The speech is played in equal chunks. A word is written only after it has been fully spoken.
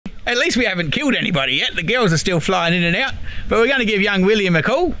At least we haven't killed anybody yet. The girls are still flying in and out. But we're going to give young William a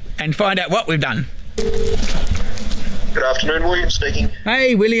call and find out what we've done. Good afternoon, William speaking.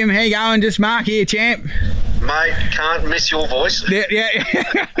 Hey, William, how you going? Just Mark here, champ. Mate, can't miss your voice. Yeah.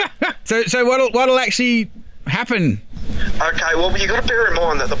 So what'll actually happen? Okay, well, you've got to bear in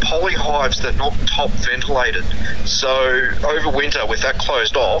mind that the polyhives, they're not top ventilated. So over winter, with that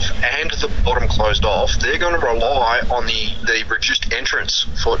closed off and the bottom closed off, they're going to rely on the reduced entrance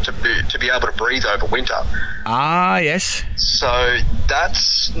to be able to breathe over winter. Ah, yes. So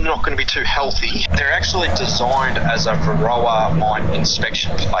that's not going to be too healthy. They're actually designed as a Varroa Mite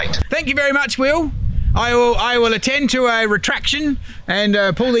inspection plate. Thank you very much, Will. I will attend to a retraction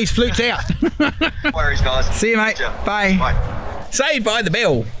and pull these flutes out. No worries, guys. See you, mate. Bye. Bye. Saved by the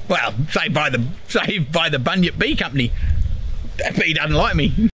bell. Well, saved by the Bunyip Bee Company. That bee doesn't like me.